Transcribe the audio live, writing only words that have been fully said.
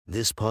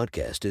This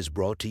podcast is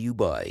brought to you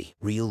by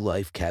Real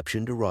Life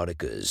Captioned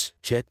Eroticas.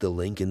 Check the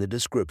link in the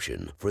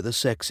description for the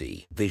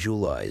sexy,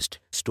 visualized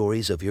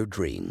stories of your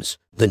dreams.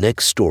 The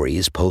next story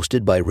is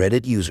posted by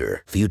Reddit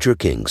user Future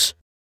Kinks.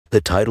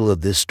 The title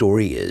of this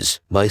story is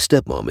My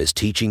Stepmom is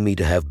Teaching Me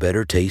to Have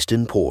Better Taste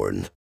in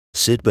Porn.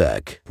 Sit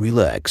back,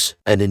 relax,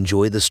 and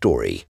enjoy the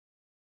story.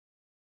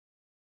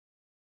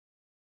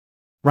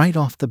 Right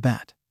off the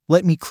bat,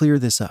 let me clear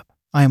this up.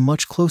 I am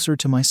much closer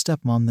to my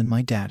stepmom than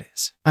my dad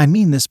is. I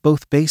mean this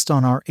both based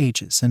on our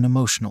ages and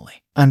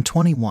emotionally. I'm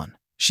 21,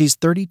 she's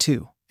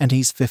 32, and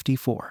he's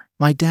 54.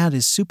 My dad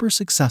is super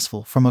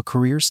successful from a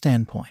career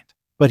standpoint,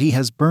 but he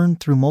has burned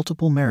through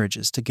multiple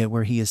marriages to get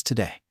where he is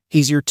today.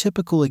 He's your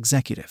typical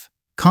executive,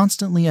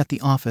 constantly at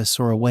the office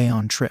or away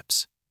on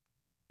trips.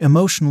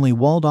 Emotionally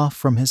walled off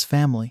from his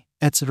family,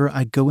 etc.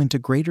 I'd go into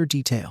greater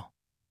detail.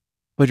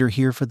 But you're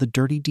here for the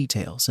dirty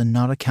details and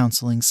not a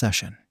counseling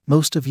session.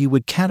 Most of you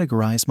would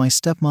categorize my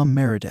stepmom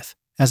Meredith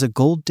as a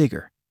gold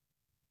digger.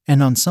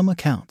 And on some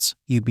accounts,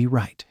 you'd be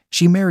right.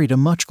 She married a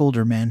much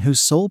older man whose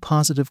sole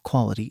positive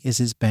quality is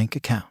his bank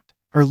account.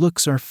 Her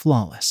looks are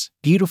flawless,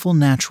 beautiful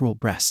natural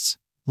breasts,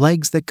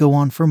 legs that go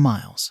on for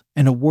miles,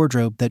 and a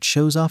wardrobe that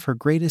shows off her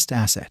greatest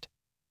asset.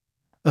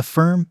 A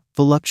firm,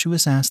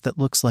 voluptuous ass that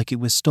looks like it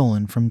was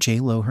stolen from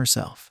J.Lo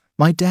herself.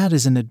 My dad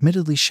is an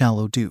admittedly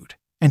shallow dude,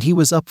 and he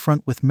was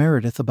upfront with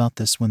Meredith about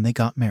this when they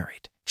got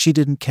married. She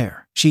didn't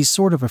care. She's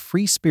sort of a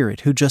free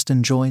spirit who just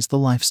enjoys the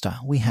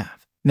lifestyle we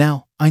have.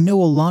 Now, I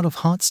know a lot of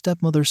hot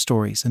stepmother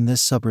stories in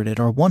this subreddit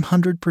are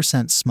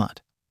 100%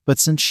 smut, but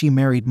since she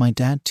married my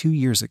dad 2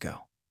 years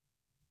ago,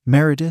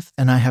 Meredith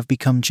and I have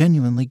become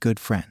genuinely good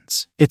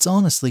friends. It's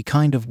honestly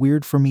kind of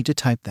weird for me to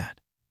type that,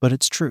 but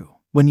it's true.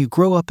 When you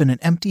grow up in an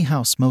empty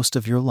house most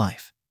of your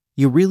life,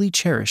 you really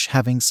cherish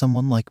having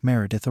someone like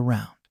Meredith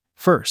around.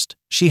 First,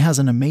 she has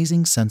an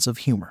amazing sense of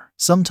humor.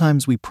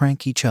 Sometimes we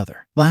prank each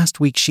other. Last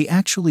week she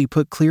actually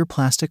put clear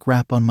plastic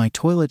wrap on my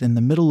toilet in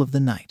the middle of the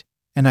night,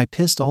 and I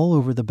pissed all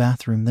over the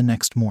bathroom the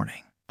next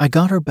morning. I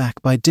got her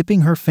back by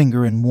dipping her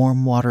finger in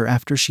warm water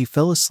after she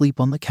fell asleep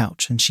on the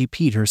couch and she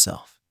peed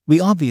herself. We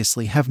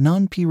obviously have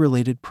non-pee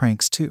related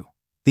pranks too.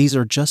 These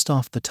are just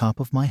off the top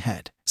of my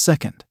head.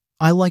 Second,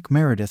 I like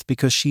Meredith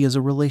because she is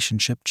a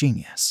relationship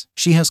genius.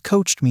 She has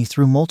coached me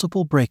through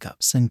multiple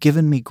breakups and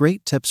given me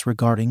great tips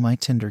regarding my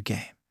Tinder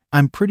game.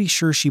 I'm pretty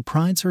sure she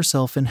prides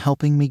herself in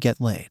helping me get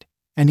laid,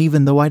 and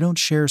even though I don't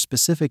share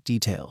specific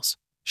details,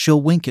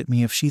 she'll wink at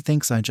me if she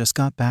thinks I just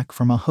got back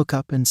from a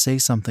hookup and say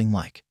something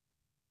like,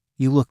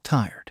 "You look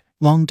tired.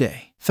 Long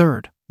day."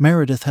 Third,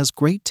 Meredith has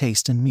great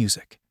taste in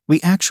music.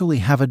 We actually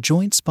have a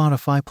joint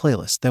Spotify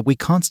playlist that we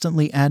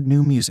constantly add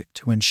new music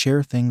to and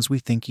share things we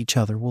think each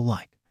other will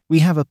like. We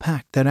have a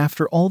pact that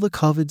after all the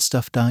COVID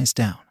stuff dies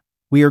down,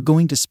 we are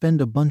going to spend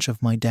a bunch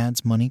of my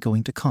dad's money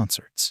going to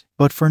concerts.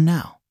 But for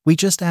now, we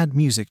just add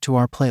music to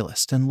our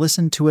playlist and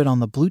listen to it on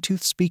the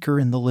Bluetooth speaker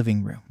in the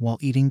living room while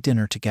eating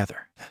dinner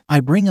together. I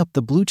bring up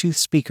the Bluetooth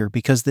speaker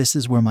because this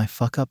is where my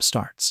fuck up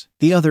starts.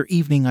 The other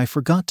evening I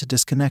forgot to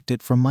disconnect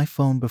it from my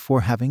phone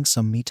before having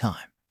some me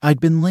time. I'd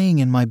been laying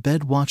in my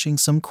bed watching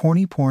some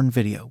corny porn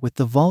video with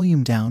the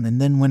volume down,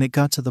 and then when it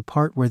got to the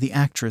part where the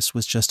actress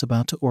was just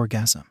about to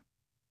orgasm,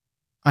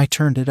 I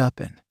turned it up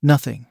and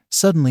nothing.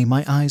 Suddenly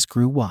my eyes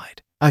grew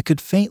wide. I could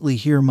faintly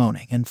hear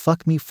moaning and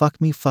fuck me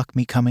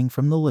coming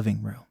from the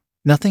living room.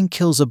 Nothing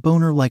kills a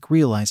boner like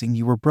realizing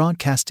you were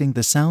broadcasting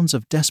the sounds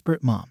of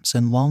desperate moms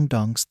and long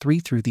dongs 3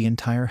 through the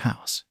entire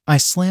house. I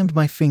slammed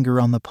my finger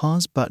on the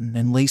pause button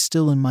and lay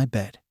still in my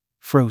bed,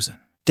 frozen.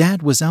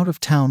 Dad was out of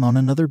town on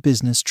another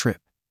business trip,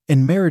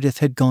 and Meredith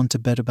had gone to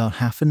bed about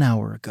half an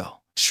hour ago.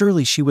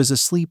 Surely she was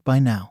asleep by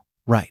now,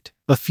 right?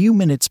 A few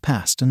minutes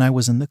passed and I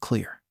was in the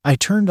clear. I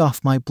turned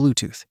off my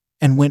Bluetooth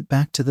and went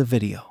back to the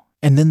video,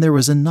 and then there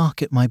was a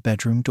knock at my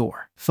bedroom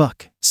door.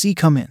 "Fuck, see,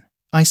 come in,"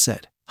 I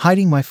said,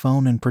 hiding my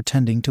phone and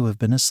pretending to have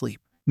been asleep.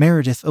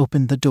 Meredith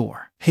opened the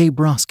door. "Hey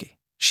Broski,"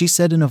 she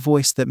said in a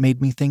voice that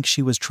made me think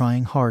she was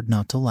trying hard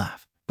not to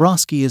laugh.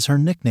 Broski is her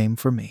nickname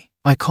for me.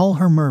 I call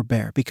her Mer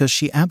Bear because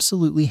she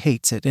absolutely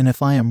hates it, and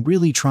if I am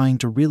really trying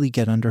to really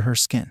get under her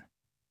skin,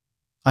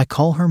 I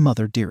call her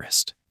Mother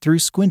Dearest. Through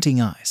squinting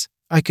eyes,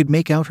 I could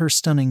make out her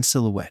stunning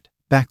silhouette,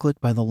 backlit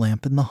by the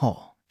lamp in the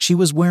hall. She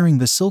was wearing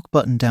the silk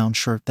button-down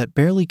shirt that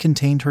barely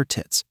contained her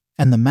tits,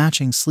 and the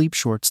matching sleep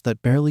shorts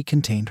that barely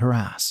contained her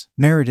ass.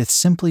 Meredith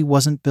simply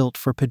wasn't built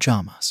for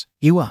pajamas.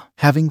 "You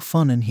having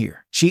fun in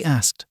here?" she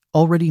asked,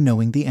 already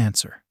knowing the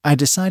answer. I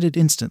decided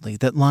instantly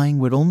that lying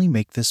would only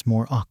make this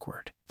more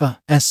awkward.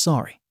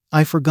 Sorry,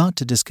 I forgot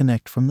to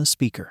disconnect from the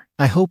speaker.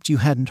 I hoped you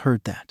hadn't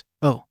heard that."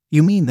 "Oh,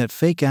 you mean that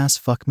fake ass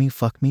fuck me.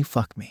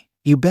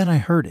 You bet I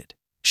heard it,"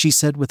 she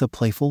said with a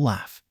playful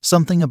laugh.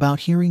 Something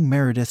about hearing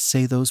Meredith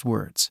say those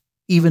words,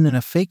 even in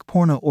a fake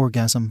porno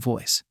orgasm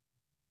voice,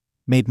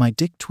 made my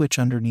dick twitch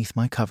underneath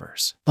my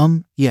covers.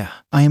 Yeah,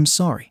 I am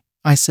sorry,"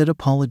 I said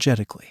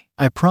apologetically.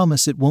 "I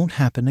promise it won't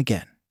happen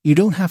again." "You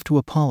don't have to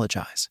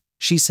apologize,"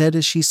 she said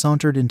as she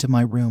sauntered into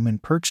my room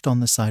and perched on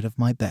the side of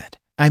my bed.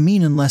 "I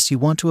mean, unless you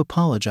want to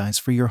apologize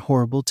for your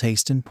horrible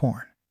taste in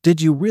porn." Did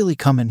you really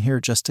come in here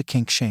just to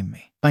kink shame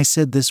me? I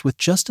said this with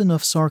just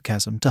enough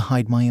sarcasm to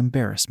hide my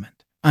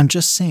embarrassment. I'm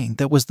just saying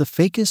that was the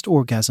fakest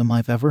orgasm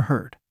I've ever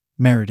heard,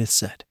 Meredith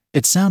said.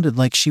 It sounded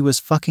like she was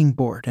fucking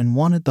bored and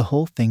wanted the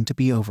whole thing to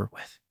be over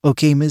with.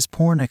 Okay, Ms.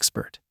 Porn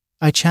Expert.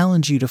 I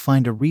challenge you to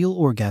find a real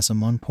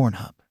orgasm on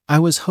Pornhub. I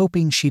was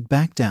hoping she'd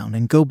back down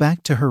and go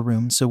back to her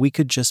room so we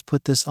could just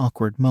put this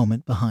awkward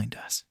moment behind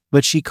us.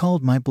 But she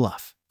called my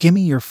bluff.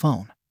 Gimme your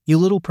phone, you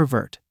little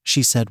pervert,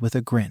 she said with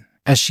a grin.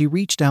 As she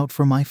reached out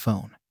for my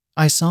phone,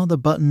 I saw the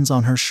buttons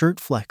on her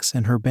shirt flex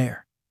and her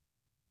bare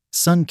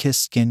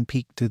sun-kissed skin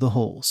peeked through the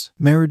holes.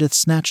 Meredith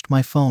snatched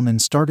my phone and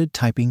started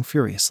typing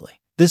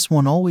furiously. This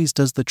one always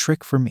does the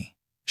trick for me,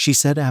 she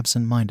said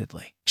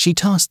absent-mindedly. She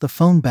tossed the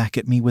phone back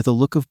at me with a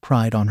look of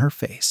pride on her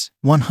face.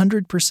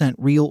 100%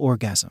 real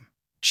orgasm,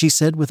 she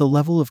said with a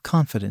level of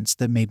confidence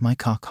that made my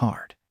cock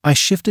hard. I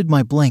shifted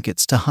my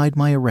blankets to hide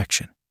my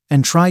erection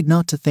and tried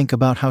not to think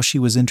about how she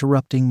was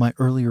interrupting my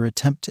earlier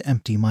attempt to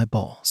empty my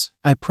balls.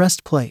 I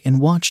pressed play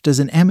and watched as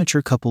an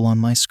amateur couple on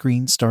my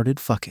screen started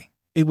fucking.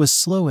 It was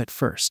slow at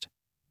first,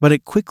 but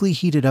it quickly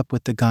heated up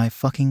with the guy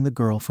fucking the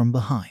girl from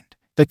behind.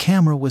 The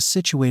camera was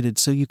situated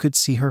so you could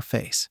see her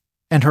face,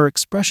 and her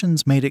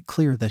expressions made it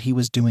clear that he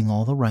was doing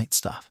all the right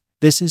stuff.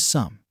 This is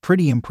some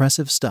pretty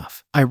impressive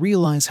stuff. I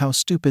realize how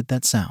stupid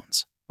that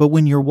sounds, but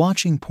when you're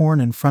watching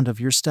porn in front of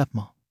your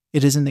stepmom,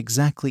 it isn't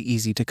exactly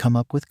easy to come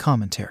up with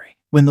commentary.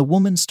 When the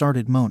woman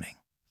started moaning,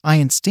 I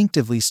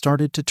instinctively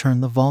started to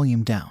turn the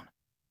volume down,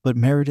 but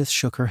Meredith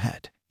shook her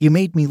head. You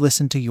made me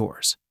listen to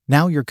yours.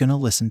 Now you're gonna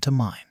listen to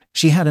mine.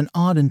 She had an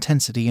odd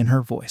intensity in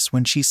her voice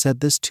when she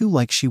said this too,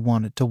 like she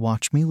wanted to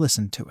watch me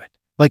listen to it.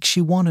 Like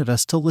she wanted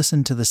us to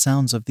listen to the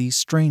sounds of these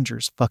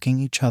strangers fucking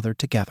each other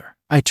together.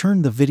 I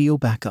turned the video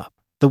back up.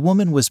 The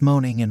woman was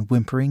moaning and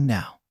whimpering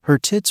now. Her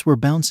tits were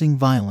bouncing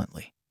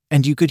violently,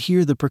 and you could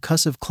hear the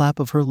percussive clap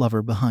of her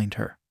lover behind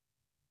her,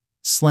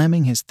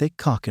 slamming his thick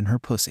cock in her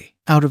pussy.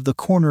 Out of the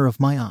corner of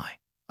my eye,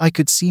 I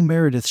could see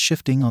Meredith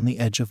shifting on the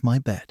edge of my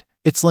bed.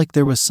 It's like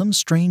there was some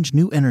strange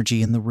new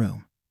energy in the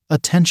room, a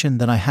tension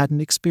that I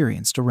hadn't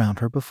experienced around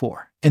her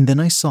before. And then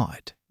I saw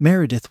it.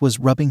 Meredith was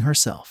rubbing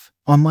herself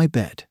on my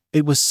bed.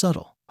 It was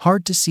subtle,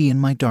 hard to see in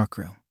my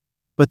darkroom,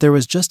 but there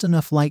was just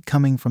enough light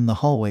coming from the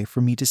hallway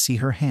for me to see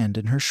her hand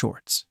in her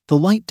shorts. The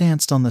light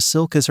danced on the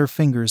silk as her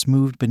fingers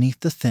moved beneath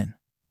the thin,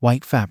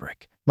 white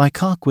fabric. My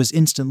cock was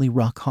instantly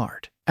rock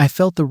hard. I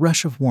felt the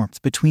rush of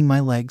warmth between my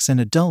legs and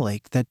a dull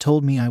ache that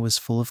told me I was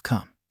full of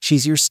cum.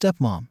 She's your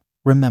stepmom,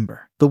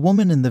 remember? The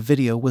woman in the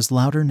video was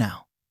louder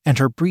now, and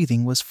her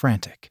breathing was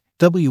frantic.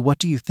 What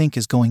do you think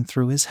is going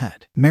through his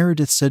head?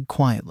 Meredith said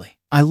quietly.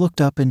 I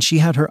looked up and she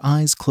had her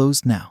eyes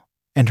closed now,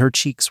 and her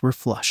cheeks were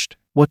flushed.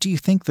 What do you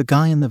think the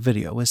guy in the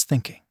video is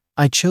thinking?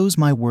 I chose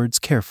my words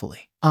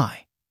carefully.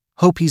 I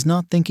hope he's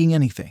not thinking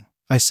anything,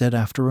 I said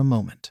after a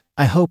moment.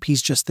 I hope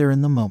he's just there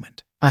in the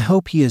moment. I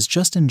hope he is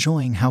just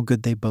enjoying how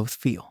good they both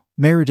feel.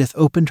 Meredith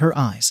opened her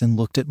eyes and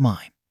looked at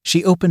mine.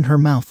 She opened her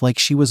mouth like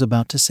she was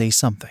about to say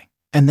something,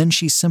 and then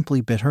she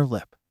simply bit her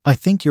lip. I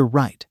think you're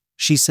right,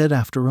 she said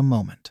after a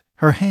moment.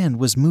 Her hand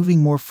was moving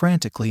more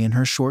frantically in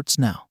her shorts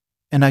now,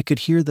 and I could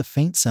hear the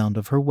faint sound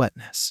of her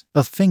wetness,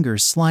 of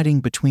fingers sliding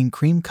between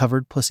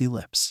cream-covered pussy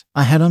lips.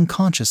 I had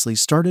unconsciously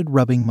started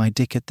rubbing my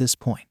dick at this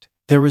point.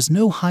 There was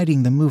no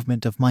hiding the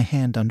movement of my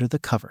hand under the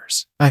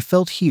covers. I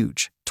felt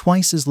huge,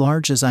 twice as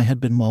large as I had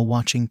been while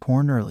watching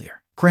porn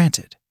earlier.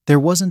 Granted, there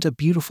wasn't a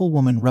beautiful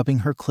woman rubbing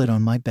her clit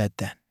on my bed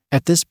then.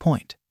 At this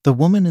point, the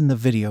woman in the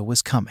video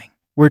was coming.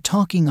 We're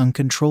talking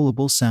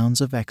uncontrollable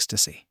sounds of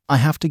ecstasy. I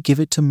have to give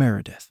it to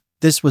Meredith.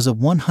 This was a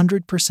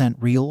 100%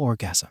 real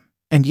orgasm.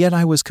 And yet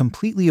I was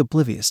completely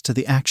oblivious to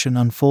the action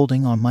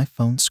unfolding on my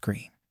phone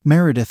screen.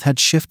 Meredith had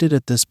shifted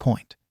at this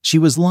point. She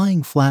was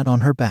lying flat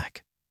on her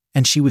back,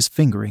 and she was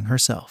fingering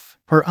herself.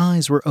 Her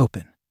eyes were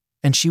open,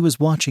 and she was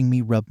watching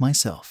me rub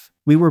myself.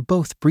 We were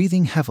both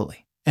breathing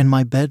heavily, and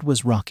my bed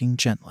was rocking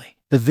gently.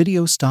 The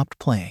video stopped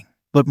playing,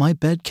 but my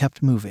bed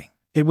kept moving.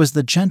 It was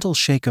the gentle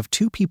shake of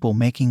two people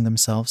making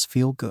themselves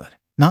feel good,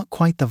 not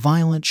quite the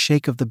violent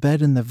shake of the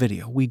bed in the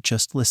video we'd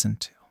just listened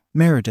to.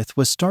 Meredith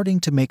was starting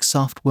to make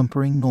soft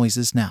whimpering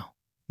noises now,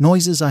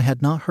 noises I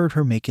had not heard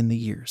her make in the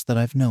years that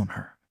I've known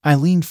her. I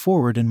leaned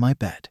forward in my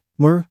bed.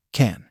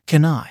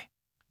 Can I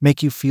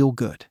make you feel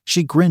good?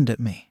 She grinned at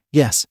me.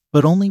 Yes,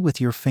 but only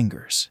with your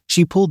fingers.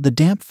 She pulled the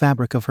damp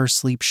fabric of her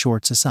sleep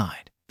shorts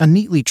aside. A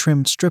neatly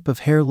trimmed strip of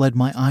hair led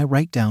my eye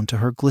right down to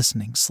her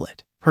glistening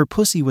slit. Her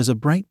pussy was a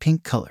bright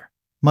pink color,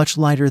 much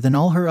lighter than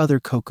all her other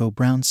cocoa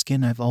brown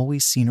skin I've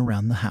always seen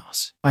around the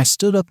house. I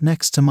stood up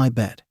next to my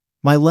bed,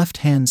 my left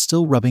hand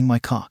still rubbing my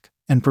cock,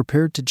 and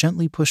prepared to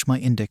gently push my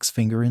index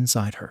finger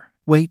inside her.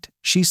 Wait,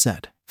 she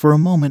said. For a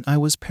moment I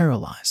was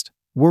paralyzed,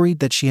 worried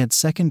that she had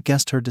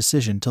second-guessed her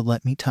decision to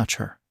let me touch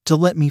her, to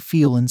let me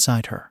feel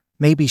inside her.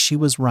 Maybe she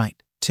was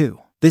right, too.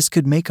 This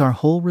could make our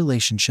whole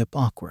relationship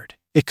awkward.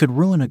 It could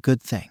ruin a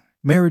good thing.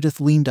 Meredith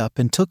leaned up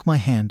and took my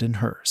hand in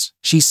hers.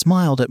 She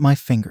smiled at my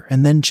finger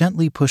and then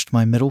gently pushed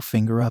my middle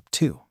finger up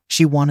too.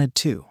 She wanted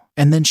to,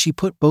 and then she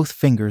put both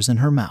fingers in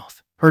her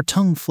mouth. Her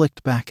tongue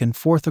flicked back and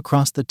forth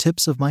across the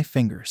tips of my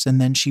fingers, and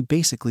then she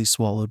basically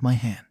swallowed my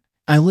hand.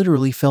 I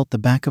literally felt the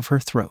back of her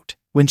throat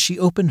when she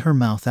opened her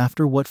mouth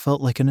after what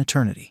felt like an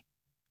eternity.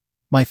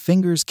 My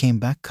fingers came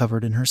back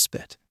covered in her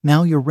spit.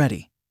 "Now you're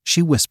ready,"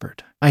 she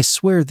whispered. I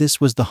swear this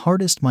was the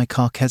hardest my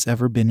cock has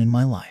ever been in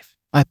my life.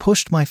 I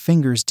pushed my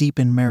fingers deep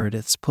in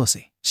Meredith's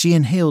pussy. She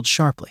inhaled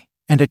sharply,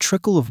 and a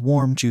trickle of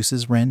warm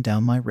juices ran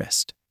down my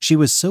wrist. She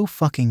was so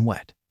fucking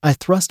wet. I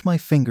thrust my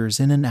fingers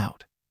in and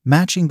out,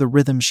 matching the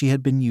rhythm she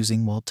had been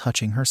using while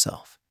touching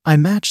herself. I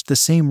matched the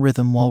same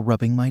rhythm while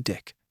rubbing my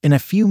dick. In a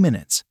few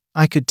minutes,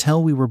 I could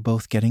tell we were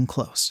both getting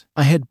close.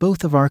 I had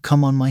both of our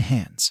cum on my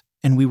hands,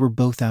 and we were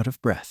both out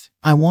of breath.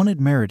 I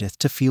wanted Meredith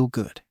to feel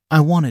good. I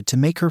wanted to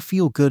make her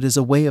feel good as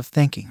a way of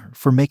thanking her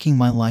for making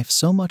my life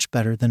so much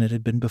better than it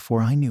had been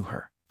before I knew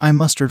her. I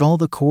mustered all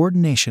the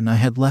coordination I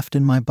had left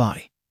in my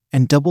body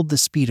and doubled the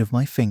speed of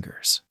my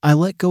fingers. I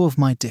let go of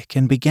my dick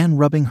and began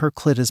rubbing her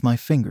clit as my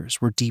fingers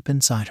were deep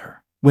inside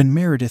her. When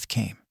Meredith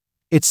came,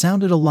 it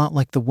sounded a lot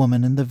like the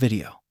woman in the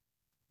video.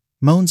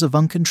 Moans of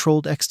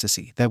uncontrolled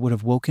ecstasy that would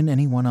have woken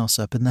anyone else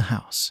up in the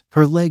house.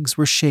 Her legs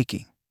were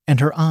shaking, and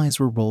her eyes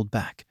were rolled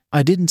back.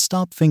 I didn't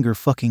stop finger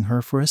fucking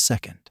her for a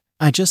second.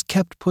 I just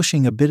kept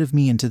pushing a bit of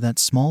me into that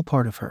small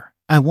part of her.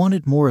 I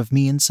wanted more of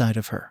me inside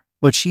of her,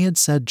 but she had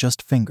said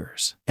just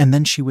fingers. And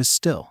then she was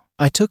still.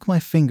 I took my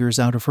fingers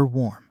out of her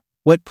warm,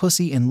 wet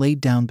pussy and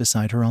laid down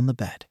beside her on the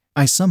bed.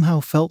 I somehow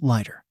felt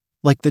lighter,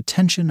 like the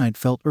tension I'd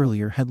felt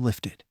earlier had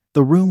lifted.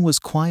 The room was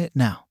quiet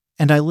now,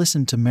 and I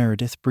listened to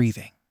Meredith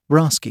breathing.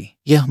 "Broski,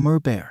 yeah,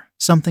 Merbear,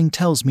 something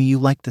tells me you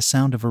like the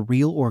sound of a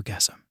real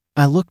orgasm."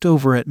 I looked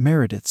over at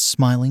Meredith's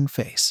smiling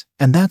face,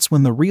 and that's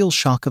when the real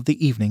shock of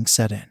the evening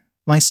set in.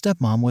 My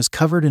stepmom was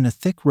covered in a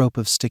thick rope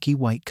of sticky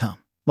white cum.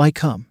 "My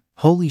cum,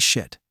 holy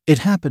shit, it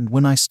happened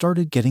when I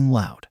started getting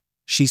loud,"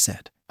 she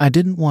said. "I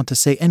didn't want to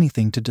say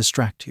anything to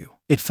distract you.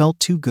 It felt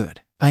too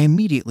good." I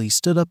immediately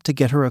stood up to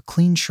get her a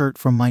clean shirt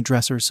from my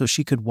dresser so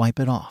she could wipe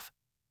it off.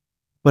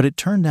 But it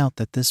turned out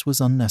that this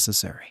was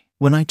unnecessary.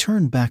 When I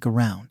turned back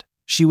around,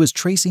 she was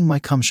tracing my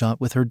cum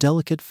shot with her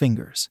delicate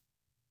fingers,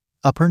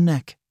 up her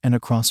neck and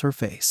across her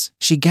face.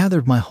 She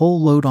gathered my whole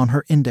load on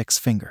her index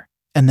finger,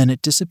 and then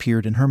it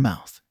disappeared in her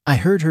mouth. I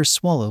heard her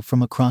swallow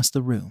from across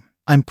the room.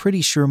 I'm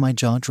pretty sure my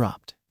jaw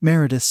dropped.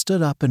 Meredith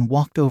stood up and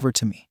walked over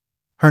to me,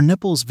 her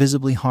nipples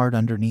visibly hard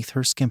underneath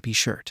her skimpy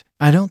shirt.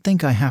 "I don't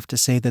think I have to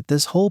say that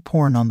this whole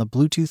porn on the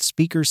Bluetooth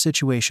speaker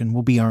situation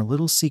will be our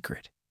little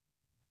secret,"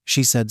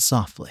 she said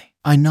softly.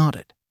 I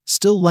nodded,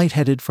 still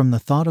lightheaded from the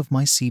thought of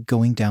my seed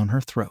going down her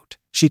throat.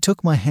 She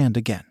took my hand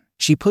again.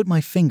 She put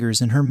my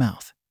fingers in her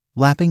mouth,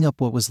 lapping up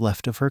what was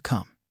left of her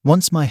cum.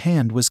 Once my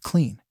hand was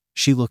clean,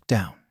 she looked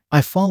down.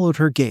 I followed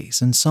her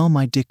gaze and saw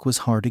my dick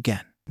was hard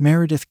again.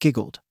 Meredith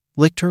giggled,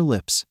 licked her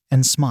lips,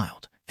 and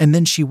smiled. And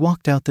then she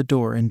walked out the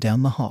door and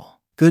down the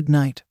hall. "Good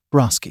night,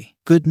 Broski.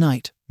 Good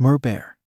night, Merbear."